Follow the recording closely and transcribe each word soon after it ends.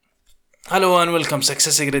Hello and welcome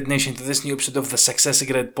Success Grid Nation to this new episode of the Success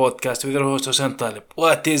Grid podcast with your host Hossein Talib.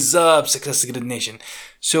 What is up Success Grid Nation?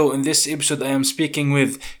 So in this episode I am speaking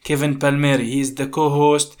with Kevin Palmieri. He is the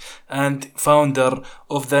co-host and founder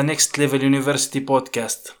of the Next Level University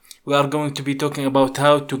podcast. We are going to be talking about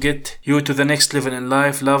how to get you to the next level in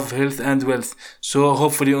life, love, health and wealth. So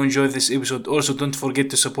hopefully you enjoy this episode. Also don't forget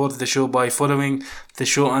to support the show by following the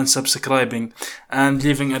show and subscribing and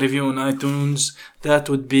leaving a review on iTunes. That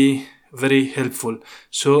would be very helpful.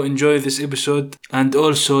 So enjoy this episode, and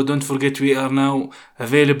also don't forget we are now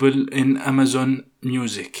available in Amazon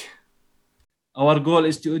Music. Our goal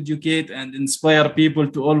is to educate and inspire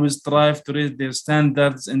people to always strive to raise their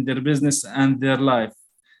standards in their business and their life.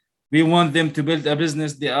 We want them to build a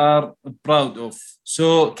business they are proud of.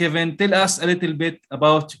 So Kevin, tell us a little bit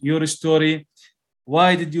about your story.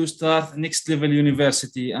 Why did you start Next Level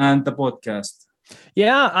University and the podcast?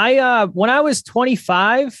 Yeah, I when I was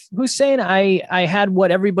 25, Hussein, I had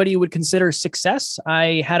what everybody would consider success.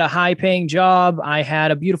 I had a high-paying job. I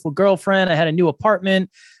had a beautiful girlfriend. I had a new apartment.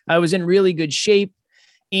 I was in really good shape,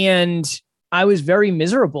 and I was very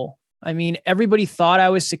miserable. I mean, everybody thought I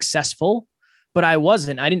was successful, but I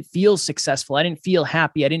wasn't. I didn't feel successful. I didn't feel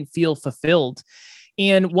happy. I didn't feel fulfilled.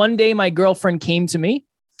 And one day my girlfriend came to me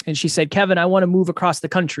and she said, "Kevin, I want to move across the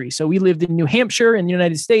country." So we lived in New Hampshire in the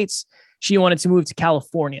United States. She wanted to move to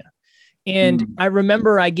California. And I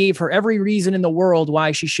remember I gave her every reason in the world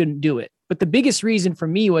why she shouldn't do it. But the biggest reason for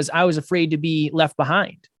me was I was afraid to be left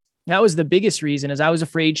behind. That was the biggest reason, is I was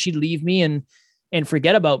afraid she'd leave me and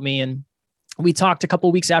forget about me. And we talked a couple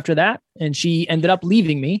of weeks after that, and she ended up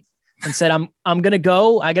leaving me and said, I'm going to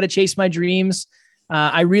go. I got to chase my dreams.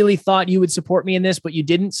 I really thought you would support me in this, but you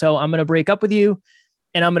didn't. So I'm going to break up with you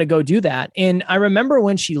and I'm going to go do that. And I remember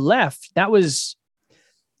when she left, that was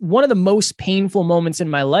one of the most painful moments in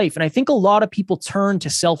my life. And I think a lot of people turn to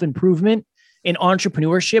self-improvement and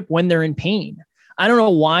entrepreneurship when they're in pain. I don't know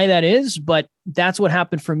why that is, but that's what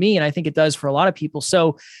happened for me. And I think it does for a lot of people.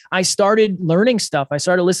 So I started learning stuff. I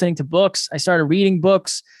started listening to books. I started reading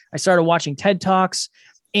books. I started watching TED Talks.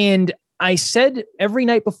 And I said every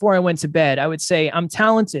night before I went to bed, I would say, I'm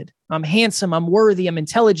talented, I'm handsome, I'm worthy, I'm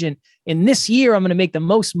intelligent. And this year, I'm going to make the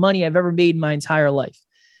most money I've ever made in my entire life.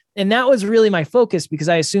 And that was really my focus, because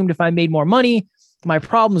I assumed if I made more money, my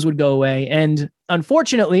problems would go away. And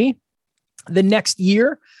unfortunately, the next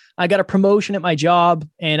year, I got a promotion at my job,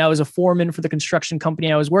 and I was a foreman for the construction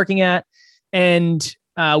company I was working at. And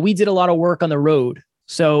we did a lot of work on the road.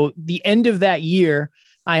 So the end of that year,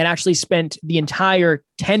 I had actually spent the entire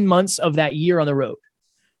 10 months of that year on the road.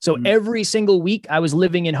 So every single week I was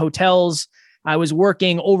living in hotels. I was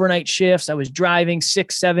working overnight shifts. I was driving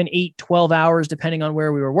 6, 7, 8, 12 hours, depending on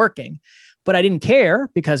where we were working. But I didn't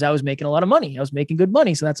care, because I was making a lot of money. I was making good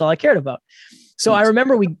money. So that's all I cared about. So I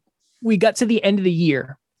remember we got to the end of the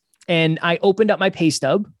year, and I opened up my pay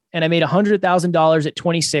stub, and I made $100,000 at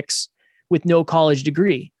 26 with no college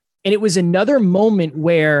degree. And it was another moment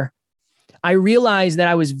where I realized that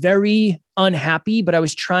I was very unhappy, but I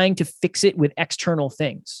was trying to fix it with external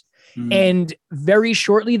things. And very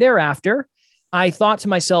shortly thereafter, I thought to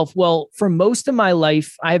myself, well, for most of my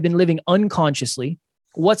life, I have been living unconsciously.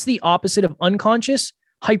 What's the opposite of unconscious?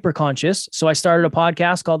 Hyperconscious. So I started a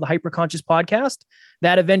podcast called the Hyperconscious Podcast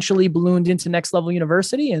that eventually ballooned into Next Level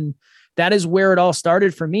University. And that is where it all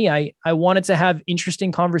started for me. I wanted to have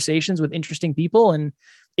interesting conversations with interesting people, and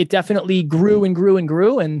it definitely grew and grew and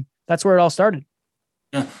grew. And that's where it all started.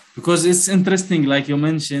 Yeah, because it's interesting, like you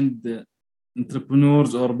mentioned,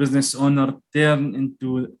 entrepreneurs or business owner turn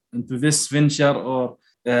into this venture or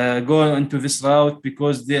go into this route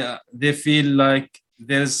because they feel like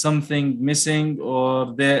there's something missing,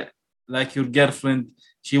 or they, like your girlfriend,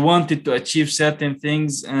 she wanted to achieve certain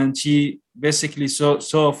things, and she basically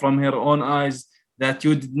saw from her own eyes that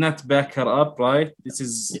you did not back her up, right? This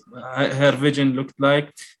is her vision looked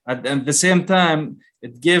like. At the same time,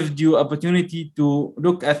 it gave you opportunity to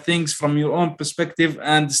look at things from your own perspective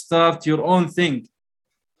and start your own thing.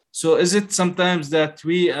 So is it sometimes that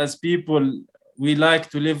we as people, we like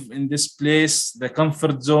to live in this place, the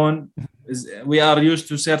comfort zone, we are used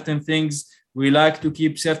to certain things. We like to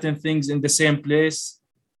keep certain things in the same place.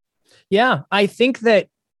 Yeah, I think that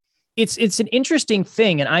it's an interesting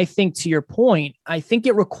thing. And I think, to your point, I think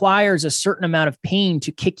it requires a certain amount of pain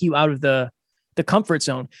to kick you out of the comfort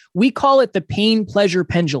zone. We call it the pain pleasure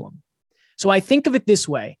pendulum. So I think of it this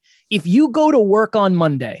way. If you go to work on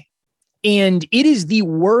Monday and it is the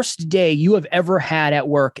worst day you have ever had at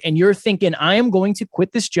work, and you're thinking, I am going to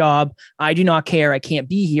quit this job. I do not care. I can't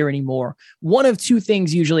be here anymore. One of two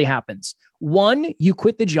things usually happens. One, you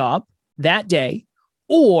quit the job that day,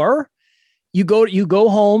 or you go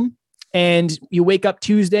home, and you wake up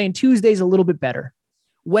Tuesday, and Tuesday's a little bit better.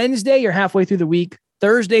 Wednesday, you're halfway through the week.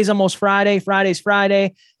 Thursday's almost Friday. Friday's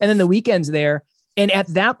Friday. And then the weekend's there. And at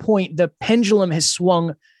that point, the pendulum has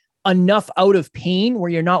swung enough out of pain where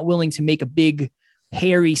you're not willing to make a big,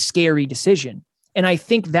 hairy, scary decision. And I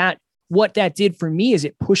think that what that did for me is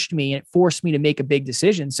it pushed me and it forced me to make a big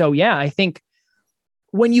decision. So yeah, I think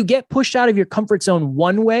when you get pushed out of your comfort zone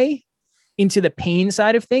one way into the pain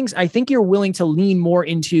side of things, I think you're willing to lean more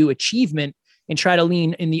into achievement and try to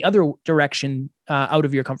lean in the other direction out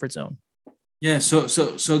of your comfort zone. Yeah.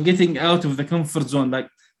 So getting out of the comfort zone, like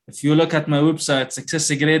if you look at my website,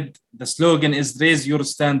 Success Grid, the slogan is raise your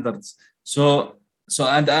standards. So,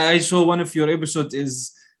 and I saw one of your episodes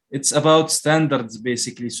it's about standards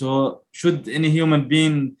basically. So should any human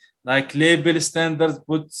being like label standards,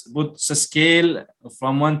 put a scale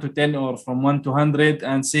from 1 to 10 or from 1 to 100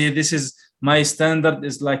 and say, this is my standard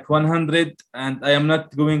is like 100 and I am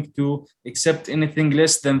not going to accept anything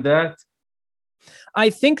less than that? I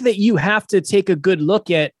think that you have to take a good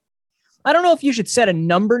look at, I don't know if you should set a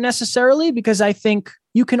number necessarily, because I think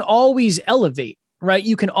you can always elevate, right?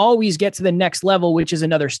 You can always get to the next level, which is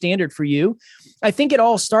another standard for you. I think it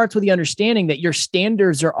all starts with the understanding that your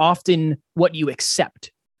standards are often what you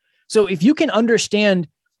accept. So if you can understand,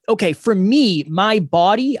 okay, for me, my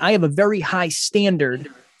body, I have a very high standard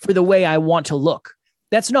for the way I want to look.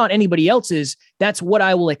 That's not anybody else's. That's what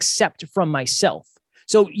I will accept from myself.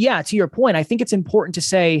 So yeah, to your point, I think it's important to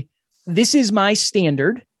say, this is my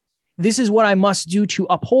standard. This is what I must do to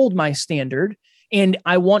uphold my standard. And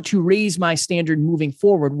I want to raise my standard moving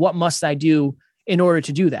forward. What must I do in order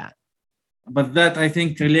to do that? But that, I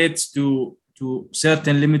think, relates to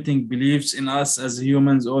certain limiting beliefs in us as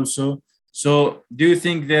humans also. So do you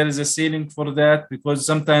think there is a ceiling for that? Because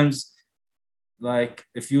sometimes, like,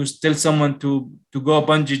 if you tell someone to go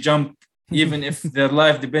bungee jump, even if their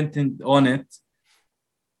life depended on it,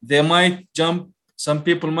 they might jump. Some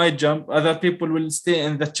people might jump. Other people will stay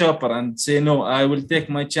in the chopper and say, no, I will take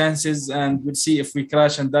my chances and we'll see if we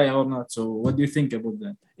crash and die or not. So what do you think about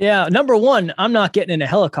that? Yeah. Number one, I'm not getting in a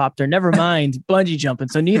helicopter, never mind bungee jumping.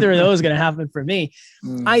 So neither of those are going to happen for me.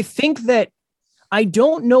 I think that I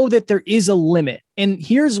don't know that there is a limit. And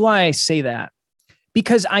here's why I say that,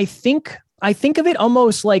 because I think of it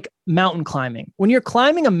almost like mountain climbing. When you're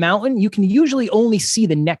climbing a mountain, you can usually only see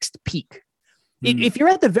the next peak. If you're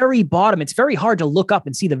at the very bottom, it's very hard to look up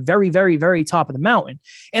and see the very, very, very top of the mountain.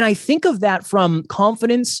 And I think of that from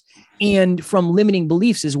confidence and from limiting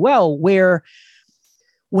beliefs as well, where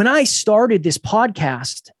when I started this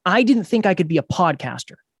podcast, I didn't think I could be a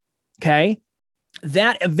podcaster. Okay.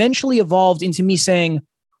 That eventually evolved into me saying,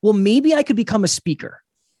 well, maybe I could become a speaker.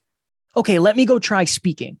 Okay, let me go try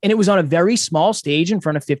speaking. And it was on a very small stage in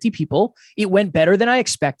front of 50 people. It went better than I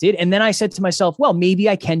expected. And then I said to myself, well, maybe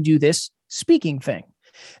I can do this speaking thing.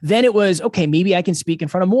 Then it was, okay, maybe I can speak in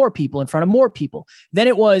front of more people, Then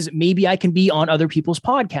it was, maybe I can be on other people's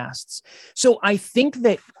podcasts. So I think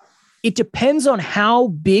that it depends on how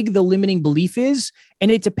big the limiting belief is. And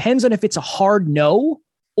it depends on if it's a hard no,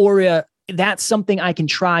 or that's something I can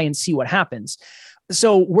try and see what happens.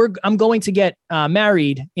 So I'm going to get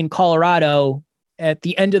married in Colorado at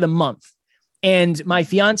the end of the month. And my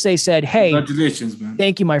fiance said, hey, congratulations, man.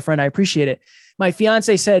 Thank you, my friend. I appreciate it. My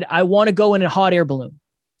fiance said, I want to go in a hot air balloon.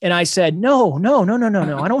 And I said, no. I don't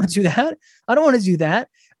want to do that.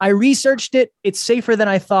 I researched it. It's safer than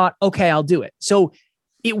I thought. Okay, I'll do it. So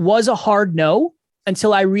it was a hard no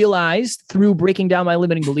until I realized through breaking down my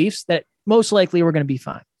limiting beliefs that most likely we're going to be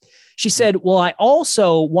fine. She said, well, I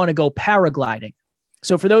also want to go paragliding.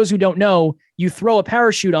 So for those who don't know, you throw a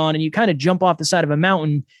parachute on and you kind of jump off the side of a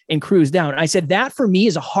mountain and cruise down. I said, that for me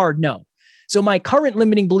is a hard no. So my current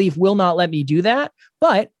limiting belief will not let me do that.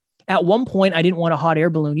 But at one point, I didn't want a hot air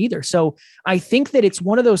balloon either. So I think that it's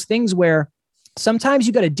one of those things where sometimes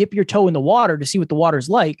you got to dip your toe in the water to see what the water's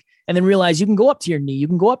like, and then realize you can go up to your knee, you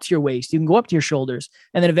can go up to your waist, you can go up to your shoulders,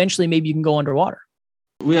 and then eventually maybe you can go underwater.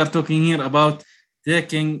 We are talking here about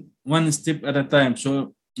taking one step at a time.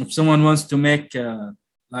 So if someone wants to make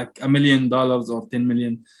like $1 million or 10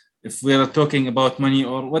 million, if we are talking about money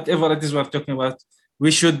or whatever it is we're talking about, we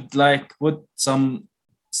should like put some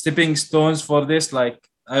stepping stones for this. Like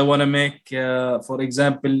I want to make, for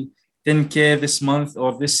example, 10K this month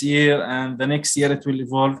or this year, and the next year it will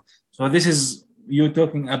evolve. So this is you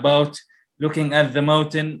talking about looking at the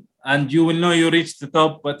mountain, and you will know you reach the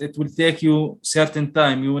top, but it will take you certain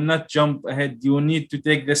time. You will not jump ahead. You will need to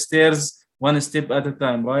take the stairs one step at a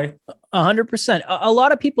time, right? 100%. A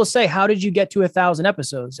lot of people say, how did you get to 1,000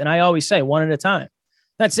 episodes? And I always say one at a time.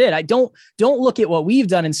 That's it. I don't look at what we've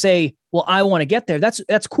done and say, well, I want to get there.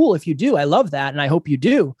 That's cool if you do. I love that. And I hope you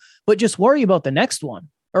do, but just worry about the next one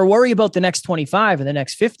or worry about the next 25 and the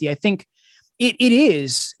next 50. I think it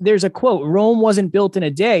is. There's a quote, Rome wasn't built in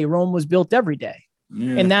a day. Rome was built every day.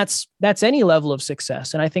 Yeah. And that's any level of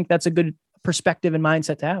success. And I think that's a good perspective and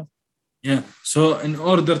mindset to have. Yeah. So in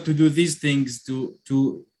order to do these things,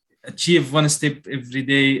 to achieve one step every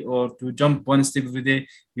day or to jump one step every day,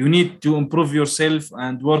 you need to improve yourself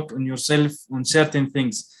and work on yourself on certain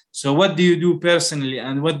things. So what do you do personally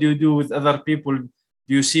and what do you do with other people? Do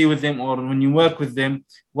you see with them or when you work with them,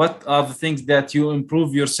 what are the things that you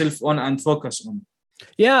improve yourself on and focus on?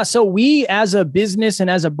 Yeah. So we, as a business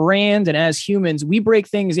and as a brand and as humans, we break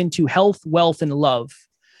things into health, wealth, and love.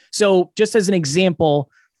 So just as an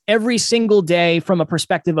example, every single day from a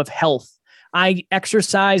perspective of health, I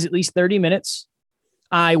exercise at least 30 minutes.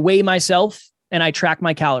 I weigh myself and I track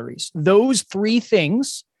my calories. Those three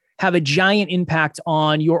things have a giant impact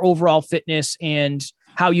on your overall fitness and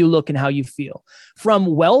how you look and how you feel. From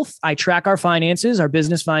wealth, I track our finances, our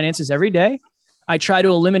business finances every day. I try to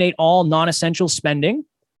eliminate all non-essential spending.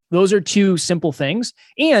 Those are two simple things.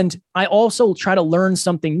 And I also try to learn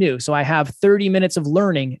something new. So I have 30 minutes of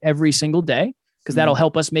learning every single day because that'll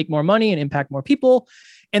help us make more money and impact more people.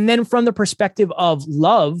 And then from the perspective of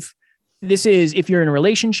love, this is if you're in a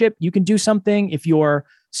relationship, you can do something. If you're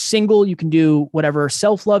single, you can do whatever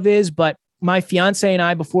self-love is. But my fiance and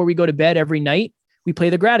I, before we go to bed every night, we play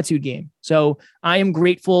the gratitude game. So I am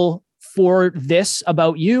grateful for this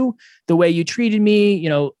about you, the way you treated me,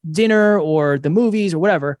 dinner or the movies or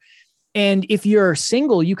whatever. And if you're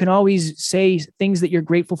single, you can always say things that you're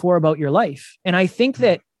grateful for about your life. And I think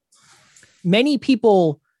that many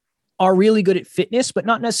people are really good at fitness, but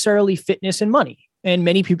not necessarily fitness and money. And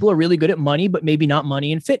many people are really good at money, but maybe not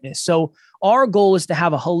money and fitness. So our goal is to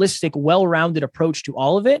have a holistic, well-rounded approach to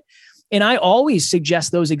all of it. And I always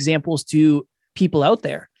suggest those examples to people out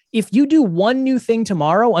there. If you do one new thing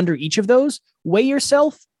tomorrow under each of those, weigh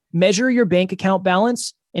yourself, measure your bank account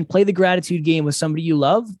balance, and play the gratitude game with somebody you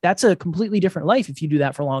love. That's a completely different life if you do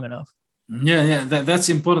that for long enough. Yeah, that's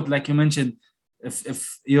important. Like you mentioned,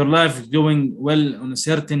 if your life is going well on a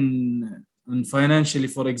certain, on financially,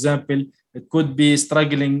 for example, it could be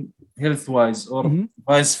struggling health-wise or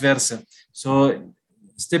vice versa. So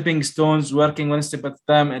stepping stones, working one step at a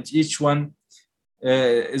time at each one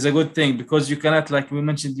is a good thing because you cannot, like we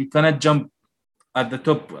mentioned, you cannot jump at the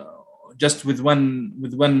top just with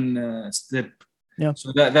one step. Yeah.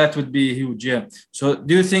 So that would be huge. Yeah. So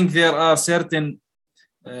do you think there are certain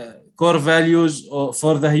core values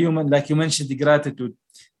for the human, like you mentioned, the gratitude?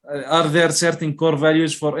 Are there certain core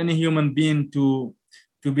values for any human being to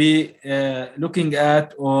be looking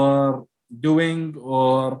at or doing,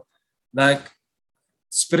 or like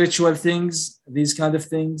spiritual things, these kind of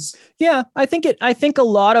things? Yeah, I think a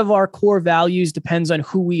lot of our core values depends on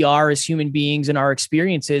who we are as human beings and our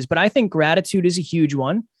experiences. But I think gratitude is a huge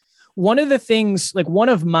one. One of the things, like one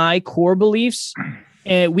of my core beliefs,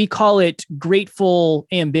 we call it grateful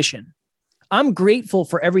ambition. I'm grateful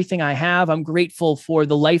for everything I have. I'm grateful for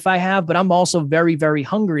the life I have, but I'm also very, very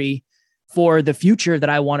hungry for the future that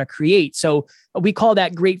I want to create. So we call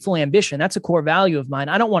that grateful ambition. That's a core value of mine.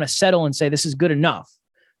 I don't want to settle and say this is good enough.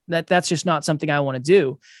 That's just not something I want to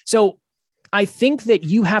do. So I think that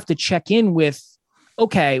you have to check in with,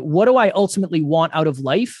 okay, what do I ultimately want out of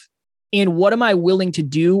life? And what am I willing to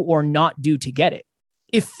do or not do to get it?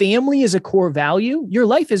 If family is a core value, your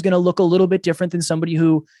life is going to look a little bit different than somebody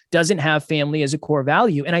who doesn't have family as a core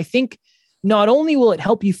value. And I think not only will it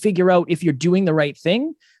help you figure out if you're doing the right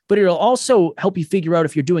thing, but it'll also help you figure out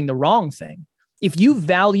if you're doing the wrong thing. If you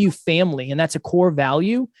value family and that's a core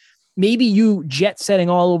value, maybe you jet setting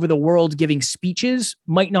all over the world, giving speeches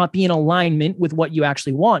might not be in alignment with what you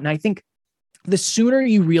actually want. And I think the sooner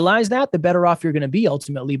you realize that, the better off you're going to be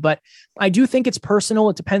ultimately. But I do think it's personal.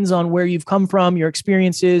 It depends on where you've come from, your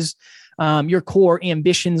experiences, your core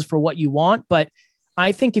ambitions for what you want. But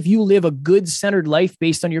I think if you live a good centered life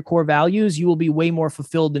based on your core values, you will be way more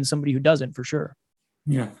fulfilled than somebody who doesn't, for sure.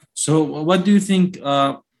 Yeah. So what do you think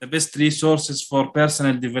are the best resources for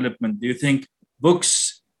personal development? Do you think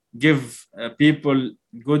books give people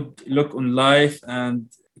good look on life and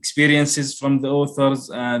experiences from the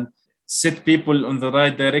authors and set people on the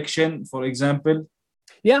right direction, for example?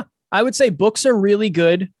 Yeah, I would say books are really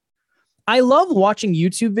good. I love watching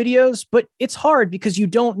YouTube videos, but it's hard because you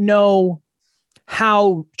don't know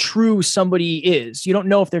how true somebody is. You don't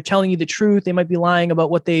know if they're telling you the truth. They might be lying about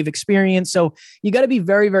what they've experienced. So you got to be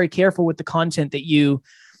very, very careful with the content that you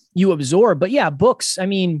absorb. But yeah, books, I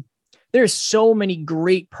mean, there's so many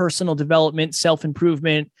great personal development,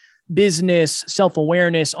 self-improvement business,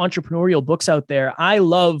 self-awareness, entrepreneurial books out there. I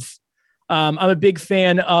love, I'm a big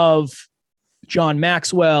fan of John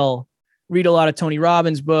Maxwell, read a lot of Tony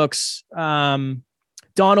Robbins books.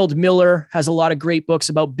 Donald Miller has a lot of great books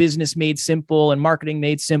about business made simple and marketing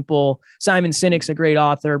made simple. Simon Sinek's a great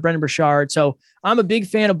author, Brendan Burchard. So I'm a big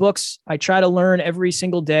fan of books. I try to learn every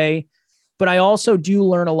single day, but I also do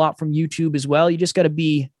learn a lot from YouTube as well. You just got to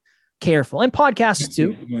be careful, and podcasts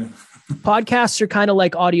too. Yeah. Podcasts are kind of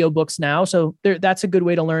like audiobooks now. So that's a good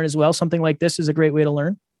way to learn as well. Something like this is a great way to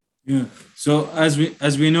learn. Yeah. So as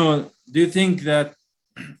we know, do you think that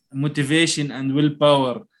motivation and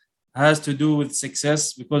willpower has to do with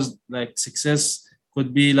success? Because like success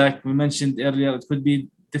could be, like we mentioned earlier, it could be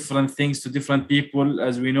different things to different people.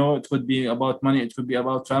 As we know, it could be about money, it could be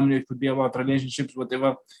about family, it could be about relationships,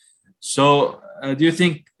 whatever. So do you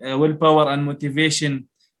think willpower and motivation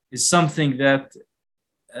is something that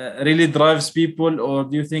really drives people, or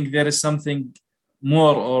do you think there is something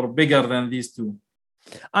more or bigger than these two?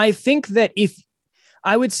 I think that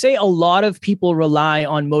I would say a lot of people rely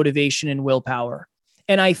on motivation and willpower.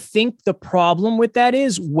 And I think the problem with that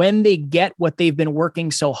is when they get what they've been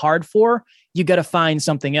working so hard for, you got to find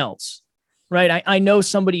something else, right? I know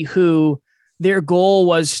somebody who their goal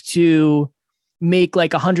was to make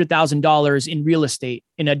like $100,000 in real estate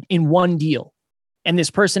in one deal. And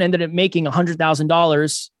this person ended up making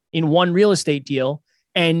 $100,000 in one real estate deal.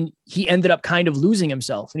 And he ended up kind of losing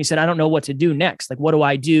himself. And he said, I don't know what to do next. Like, what do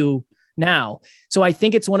I do now? So I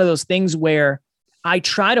think it's one of those things where I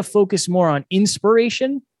try to focus more on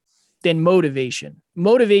inspiration than motivation.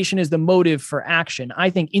 Motivation is the motive for action.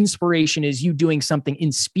 I think inspiration is you doing something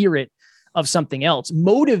in spirit of something else.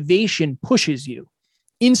 Motivation pushes you.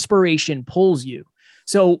 Inspiration pulls you.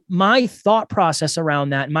 So my thought process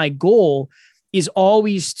around that, my goal is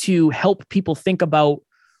always to help people think about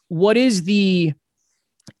what is the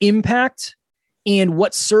impact and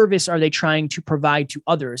what service are they trying to provide to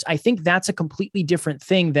others. I think that's a completely different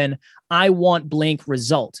thing than I want blank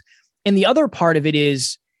result. And the other part of it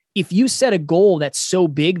is, if you set a goal that's so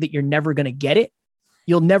big that you're never going to get it,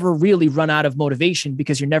 you'll never really run out of motivation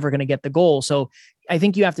because you're never going to get the goal. So I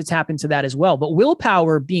think you have to tap into that as well. But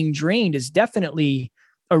willpower being drained is definitely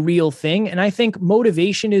a real thing. And I think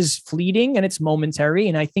motivation is fleeting and it's momentary.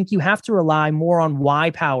 And I think you have to rely more on why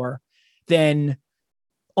power than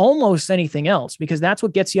almost anything else, because that's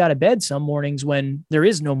what gets you out of bed some mornings when there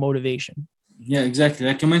is no motivation. Yeah, exactly.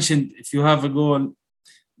 Like you mentioned, if you have a goal,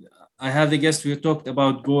 I had the guest, we talked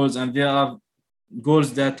about goals, and there are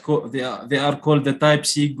goals that they are called the type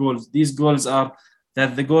C goals. These goals are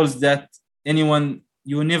the goals that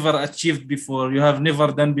you never achieved before, you have never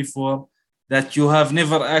done before, that you have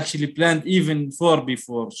never actually planned even for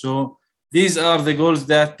before. So these are the goals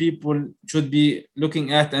that people should be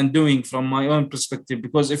looking at and doing from my own perspective.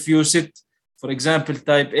 Because if you set, for example,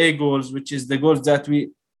 type A goals, which is the goals that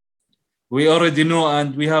we already know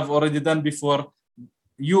and we have already done before,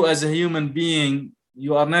 you as a human being,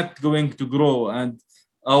 you are not going to grow. And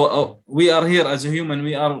we are here as a human,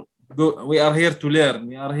 we are here to learn,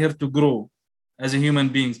 we are here to grow as a human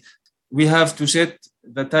beings. We have to set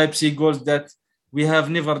the type C goals that we have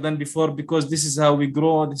never done before, because this is how we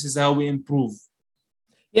grow, this is how we improve.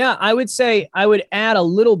 Yeah, I would say I would add a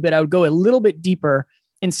little bit, I would go a little bit deeper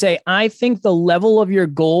and say, I think the level of your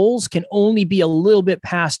goals can only be a little bit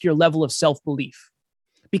past your level of self-belief,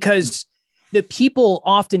 because the people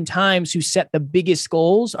oftentimes who set the biggest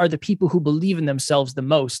goals are the people who believe in themselves the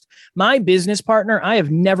most. My business partner, I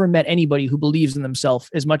have never met anybody who believes in themselves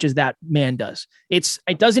as much as that man does. It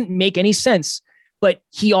doesn't make any sense, but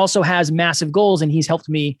he also has massive goals, and he's helped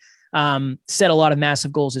me set a lot of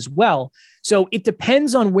massive goals as well. So it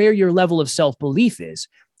depends on where your level of self-belief is.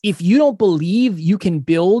 If you don't believe you can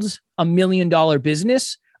build $1 million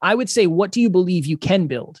business, I would say, what do you believe you can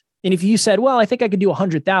build? And if you said, well, I think I could do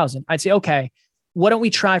 100,000, I'd say, okay, why don't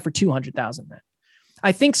we try for 200,000 then?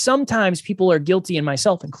 I think sometimes people are guilty, and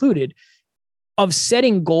myself included, of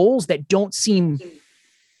setting goals that don't seem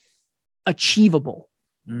achievable,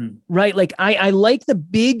 right? Like I like the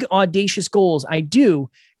big audacious goals. I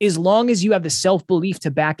do, as long as you have the self-belief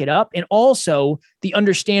to back it up, and also the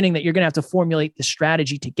understanding that you're going to have to formulate the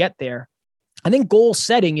strategy to get there. I think goal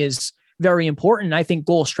setting is very important. I think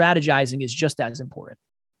goal strategizing is just as important.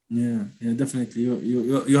 Yeah, definitely.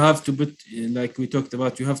 You have to put, like we talked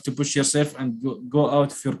about, you have to push yourself and go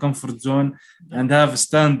out of your comfort zone and have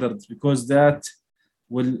standards, because that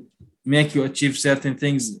will make you achieve certain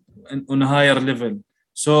things on a higher level.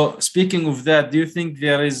 So speaking of that, do you think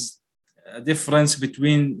there is a difference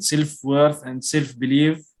between self-worth and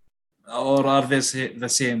self-belief, or are they the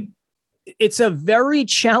same? it's a very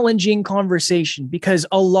challenging conversation because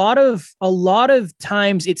a lot of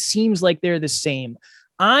times it seems like they're the same.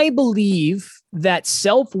 I believe that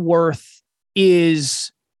self-worth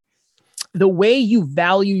is the way you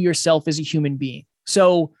value yourself as a human being.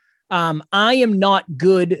 So I am not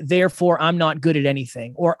good, therefore I'm not good at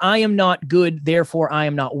anything, or I am not good, therefore I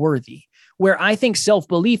am not worthy. Where I think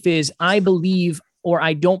self-belief is I believe or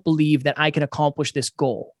I don't believe that I can accomplish this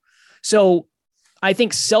goal. So I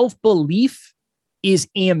think self-belief is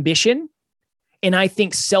ambition. And I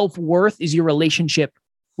think self-worth is your relationship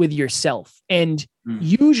with yourself. And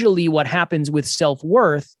usually what happens with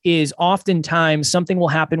self-worth is oftentimes something will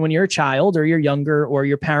happen when you're a child or you're younger or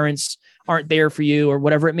your parents aren't there for you or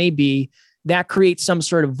whatever it may be. That creates some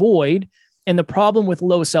sort of void. And the problem with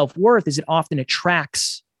low self-worth is it often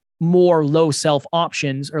attracts more low self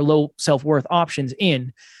options or low self-worth options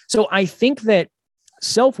in. So I think that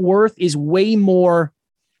self-worth is way more,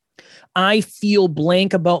 I feel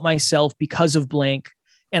blank about myself because of blank.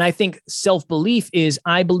 And I think self-belief is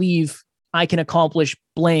I believe I can accomplish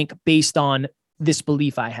blank based on this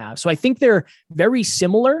belief I have. So I think they're very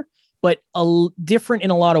similar, but different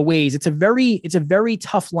in a lot of ways. It's a very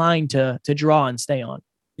tough line to draw and stay on.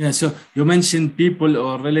 Yeah. So you mentioned people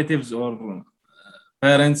or relatives or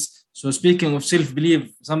parents. So speaking of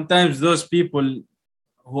self-belief, sometimes those people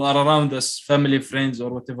who are around us, family, friends,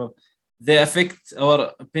 or whatever, they affect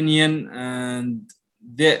our opinion, and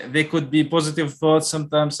they could be positive thoughts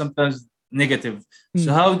sometimes negative.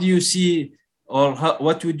 So how do you see, or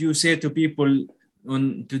what would you say to people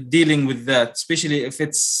on to dealing with that, especially if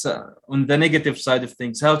it's on the negative side of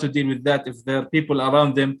things? How to deal with that if there are people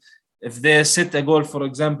around them, if they set a goal, for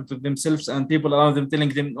example, to themselves, and people around them telling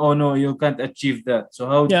them, "Oh no, you can't achieve that." So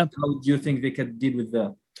how do you think they can deal with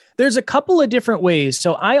that? There's a couple of different ways.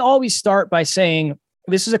 So I always start by saying,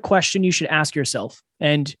 this is a question you should ask yourself.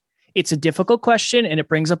 And it's a difficult question and it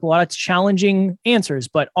brings up a lot of challenging answers.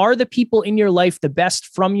 But are the people in your life the best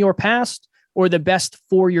from your past or the best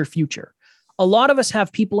for your future? A lot of us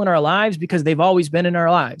have people in our lives because they've always been in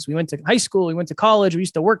our lives. We went to high school, we went to college, we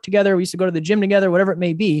used to work together, we used to go to the gym together, whatever it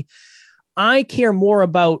may be. I care more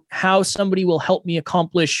about how somebody will help me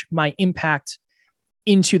accomplish my impact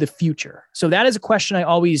into the future. So that is a question I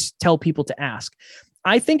always tell people to ask.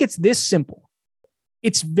 I think it's this simple.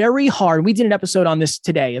 It's very hard. We did an episode on this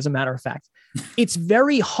today, as a matter of fact. It's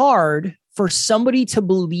very hard for somebody to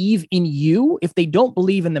believe in you if they don't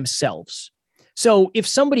believe in themselves. So if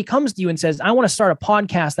somebody comes to you and says, I want to start a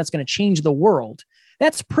podcast that's going to change the world,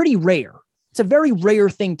 that's pretty rare. It's a very rare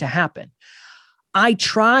thing to happen. I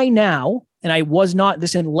try now, and I was not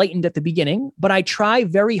this enlightened at the beginning, but I try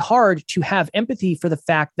very hard to have empathy for the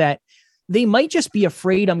fact that they might just be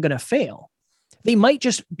afraid I'm going to fail. They might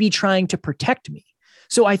just be trying to protect me.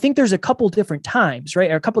 So I think there's a couple different times,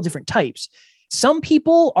 right? Or a couple different types. Some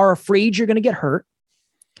people are afraid you're going to get hurt.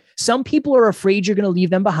 Some people are afraid you're going to leave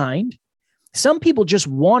them behind. Some people just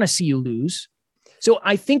want to see you lose. So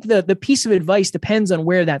I think the piece of advice depends on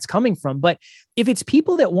where that's coming from. But if it's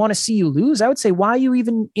people that want to see you lose, I would say, why are you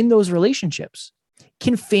even in those relationships?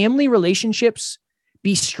 Can family relationships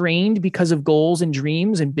be strained because of goals and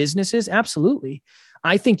dreams and businesses? Absolutely.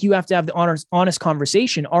 I think you have to have the honest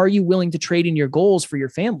conversation. Are you willing to trade in your goals for your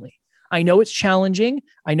family? I know it's challenging.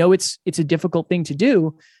 I know it's a difficult thing to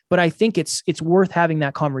do, but I think it's worth having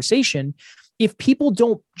that conversation. If people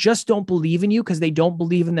don't believe in you because they don't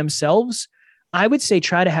believe in themselves, I would say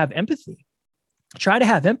try to have empathy. Try to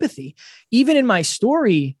have empathy. Even in my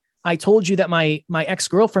story, I told you that my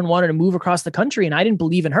ex-girlfriend wanted to move across the country and I didn't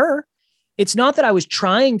believe in her. It's not that I was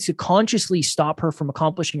trying to consciously stop her from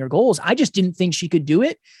accomplishing her goals. I just didn't think she could do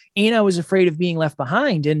it. And I was afraid of being left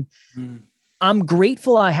behind. And I'm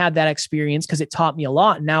grateful I had that experience because it taught me a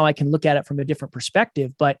lot. Now I can look at it from a different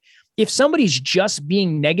perspective. But if somebody's just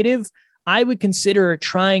being negative, I would consider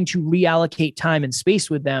trying to reallocate time and space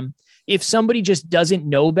with them. If somebody just doesn't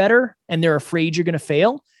know better and they're afraid you're going to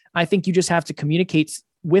fail, I think you just have to communicate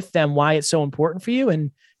with them why it's so important for you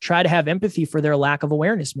and try to have empathy for their lack of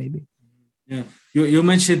awareness, maybe. Yeah, you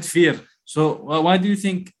mentioned fear. So why do you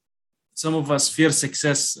think some of us fear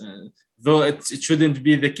success, though it shouldn't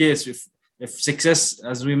be the case? If success,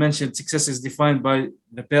 as we mentioned, success is defined by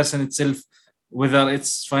the person itself, whether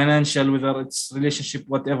it's financial, whether it's relationship,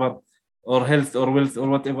 whatever, or health or wealth or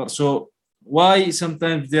whatever. So why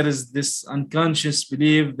sometimes there is this unconscious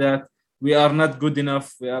belief that we are not good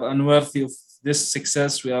enough, we are unworthy of this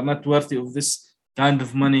success, we are not worthy of this kind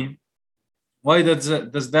of money? Why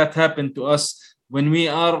does that happen to us when we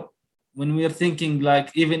are thinking,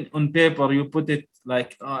 like, even on paper, you put it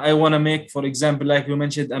like, I want to make, for example, like you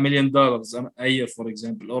mentioned, $1 million a year, for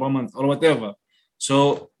example, or a month or whatever.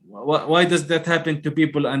 So why does that happen to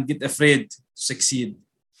people and get afraid to succeed?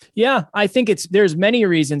 Yeah, I think there's many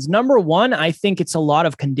reasons. Number one, I think it's a lot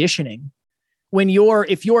of conditioning.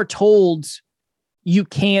 If you're told you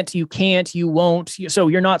can't, you won't, so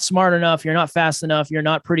you're not smart enough, you're not fast enough, you're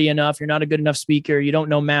not pretty enough, you're not a good enough speaker, you don't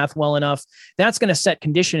know math well enough, that's going to set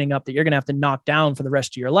conditioning up that you're going to have to knock down for the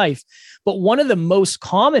rest of your life. But one of the most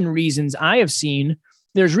common reasons I have seen,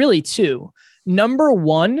 there's really two. Number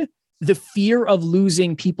one, the fear of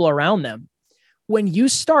losing people around them. When you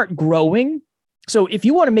start growing, so if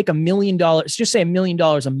you want to make $1 million, just say $1 million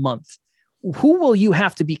a month, who will you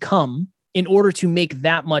have to become in order to make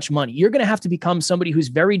that much money? You're going to have to become somebody who's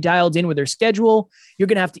very dialed in with their schedule. You're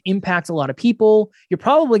going to have to impact a lot of people. You're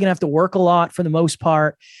probably going to have to work a lot for the most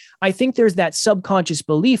part. I think there's that subconscious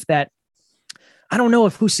belief that I don't know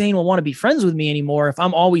if Hussein will want to be friends with me anymore if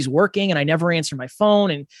I'm always working and I never answer my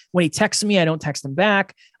phone. And when he texts me, I don't text him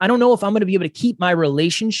back. I don't know if I'm going to be able to keep my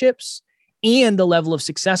relationships and the level of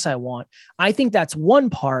success I want. I think that's one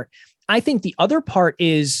part. I think the other part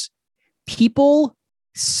is people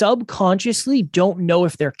subconsciously don't know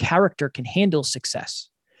if their character can handle success.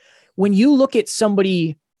 When you look at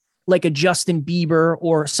somebody like a Justin Bieber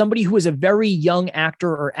or somebody who is a very young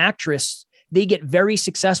actor or actress, they get very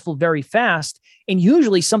successful very fast. And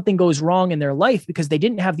usually something goes wrong in their life because they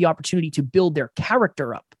didn't have the opportunity to build their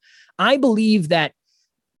character up. I believe that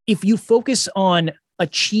if you focus on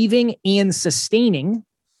achieving and sustaining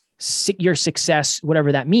your success,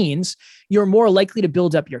 whatever that means, you're more likely to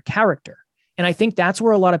build up your character. And I think that's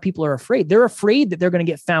where a lot of people are afraid. They're afraid that they're going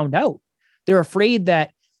to get found out. They're afraid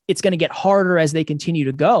that it's going to get harder as they continue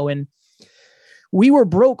to go. And we were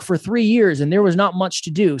broke for 3 years and there was not much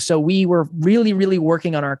to do. So we were really, really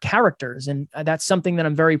working on our characters. And that's something that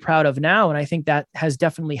I'm very proud of now. And I think that has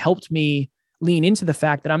definitely helped me lean into the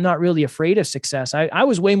fact that I'm not really afraid of success. I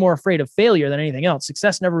was way more afraid of failure than anything else.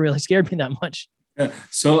 Success never really scared me that much.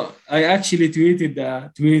 So I actually tweeted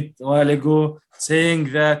a tweet a while ago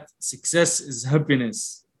saying that success is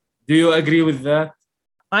happiness. Do you agree with that?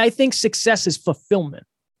 I think success is fulfillment.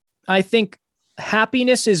 I think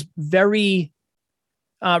happiness is very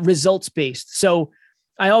results-based. So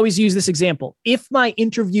I always use this example. If my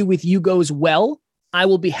interview with you goes well, I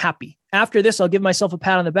will be happy. After this, I'll give myself a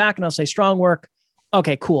pat on the back and I'll say, strong work.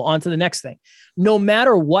 Okay, cool. On to the next thing. No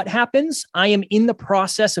matter what happens, I am in the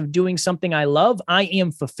process of doing something I love. I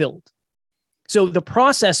am fulfilled. So the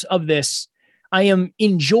process of this, I am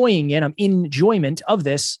enjoying it. I'm in enjoyment of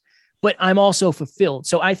this, but I'm also fulfilled.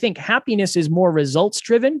 So I think happiness is more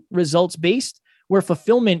results-driven, results-based, where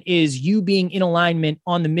fulfillment is you being in alignment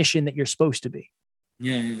on the mission that you're supposed to be.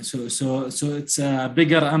 Yeah. So it's a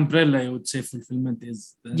bigger umbrella, I would say fulfillment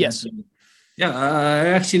is. Yes. Yeah, I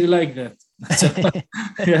actually like that.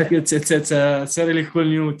 Yeah, it's a really cool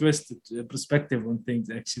new twist perspective on things,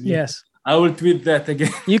 actually. Yes. I will tweet that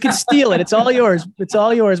again. You can steal it. It's all yours. It's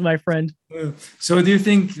all yours, my friend. So do you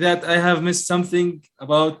think that I have missed something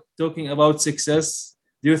about talking about success?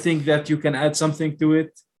 Do you think that you can add something to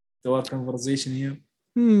it, to our conversation here?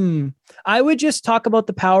 I would just talk about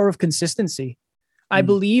the power of consistency. I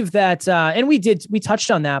believe that, and we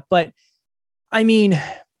touched on that, but I mean,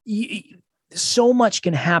 so much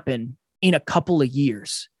can happen in a couple of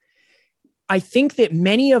years. I think that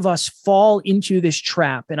many of us fall into this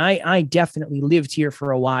trap, and I definitely lived here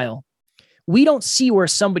for a while. We don't see where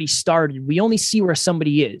somebody started. We only see where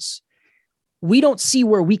somebody is. We don't see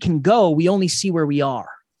where we can go. We only see where we are.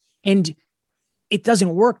 And it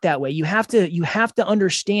doesn't work that way. You have to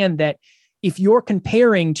understand that if you're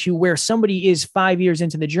comparing to where somebody is 5 years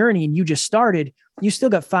into the journey and you just started, you still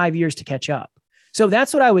got 5 years to catch up. So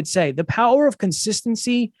that's what I would say. The power of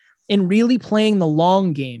consistency and really playing the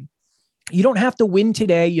long game. You don't have to win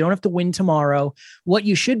today. You don't have to win tomorrow. What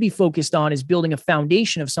you should be focused on is building a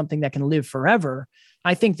foundation of something that can live forever.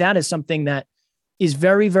 I think that is something that is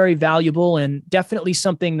very, very valuable and definitely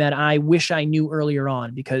something that I wish I knew earlier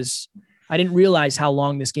on, because I didn't realize how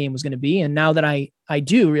long this game was going to be. And now that I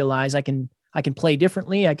do realize I can play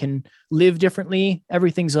differently. I can live differently.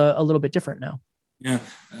 Everything's a little bit different now. Yeah.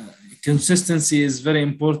 Consistency is very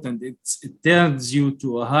important. It turns you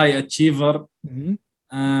to a high achiever,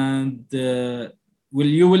 and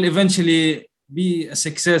you will eventually be a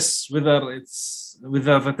success, whether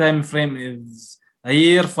the time frame is a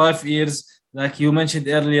year, 5 years, like you mentioned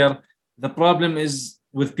earlier. The problem is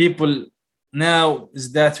with people now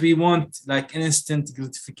is that we want like instant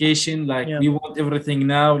gratification, like we want everything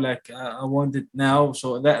now, like I want it now.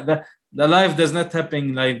 So that the life does not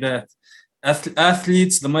happen like that.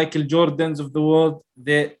 Athletes, the Michael Jordans of the world,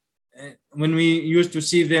 when we used to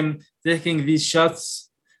see them taking these shots,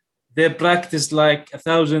 they practice like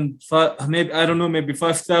 1,000, maybe I don't know, maybe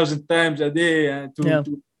 5,000 times a day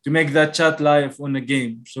to make that shot live on a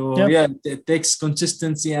game. So it takes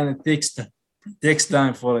consistency and it takes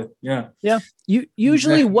time for it. Yeah.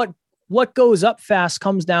 Usually what goes up fast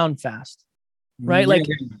comes down fast, right? Like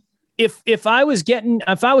if I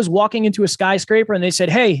was walking into a skyscraper and they said,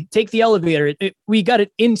 "Hey, take the elevator. We got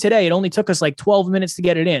it in today. It only took us like 12 minutes to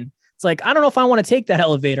get it in." It's like, I don't know if I want to take that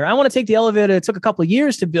elevator. I want to take the elevator. It took a couple of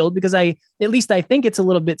years to build because I think it's a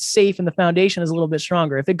little bit safe and the foundation is a little bit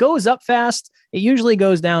stronger. If it goes up fast, it usually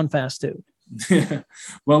goes down fast too.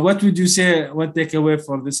 Well, what would you say? What takeaway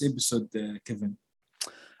for this episode, Kevin?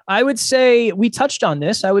 I would say we touched on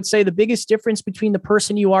this. I would say the biggest difference between the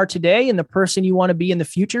person you are today and the person you want to be in the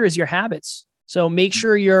future is your habits. So make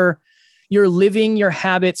sure you're living your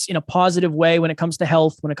habits in a positive way when it comes to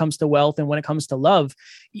health, when it comes to wealth, and when it comes to love.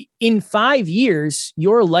 In 5 years,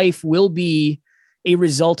 your life will be a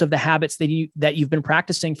result of the habits that you've been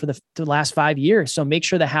practicing for the last 5 years. So make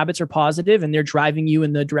sure the habits are positive and they're driving you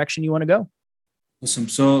in the direction you want to go. Awesome.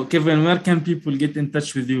 So Kevin, where can people get in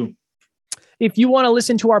touch with you? If you want to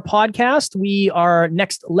listen to our podcast, we are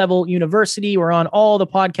Next Level University. We're on all the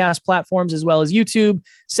podcast platforms as well as YouTube,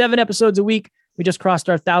 7 episodes a week. We just crossed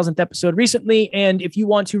our 1,000th episode recently. And if you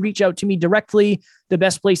want to reach out to me directly, the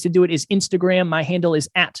best place to do it is Instagram. My handle is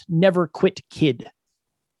 @NeverQuitKid.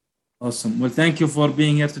 Awesome. Well, thank you for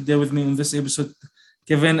being here today with me on this episode,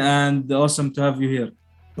 Kevin, and awesome to have you here.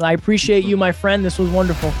 Well, I appreciate you, my friend. This was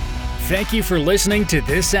wonderful. Thank you for listening to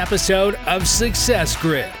this episode of Success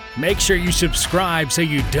Grid. Make sure you subscribe so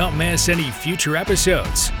you don't miss any future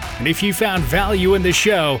episodes. And if you found value in the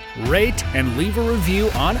show, rate and leave a review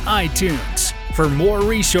on iTunes. For more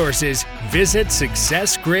resources, visit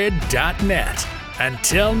successgrid.net.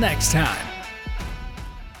 Until next time.